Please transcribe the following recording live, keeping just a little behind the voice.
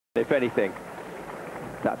If anything,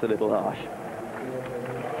 that's a little harsh.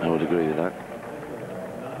 I would agree with that.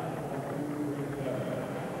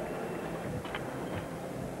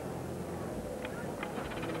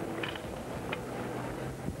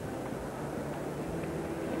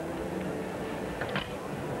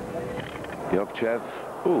 JOVTCHEV.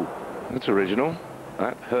 Ooh, that's original.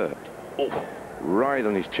 That hurt. Oh, right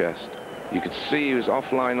on his chest. You could see he was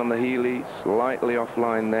offline on the Healy, slightly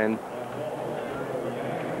offline then.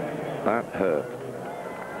 That hurt.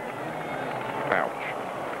 Ouch.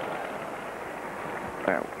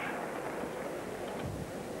 Ouch.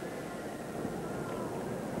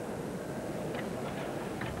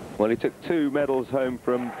 Well, he took 2 medals home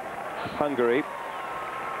from Hungary.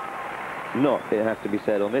 Not, it has to be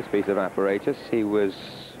said, on this piece of apparatus. He was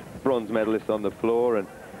bronze medalist on the floor and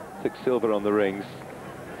took silver on the rings.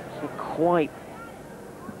 Hasn't quite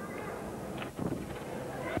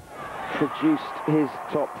produced his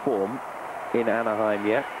top form in Anaheim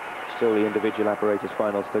yet. Still the individual apparatus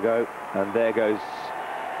finals to go. And there goes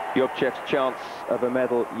JOVTCHEV's chance of a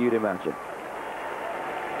medal, you'd imagine.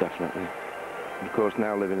 Definitely. Of course,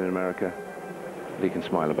 now living in America, he can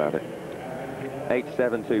smile about it.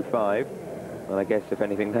 8.725. Well, I guess, if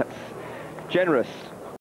anything, that's generous.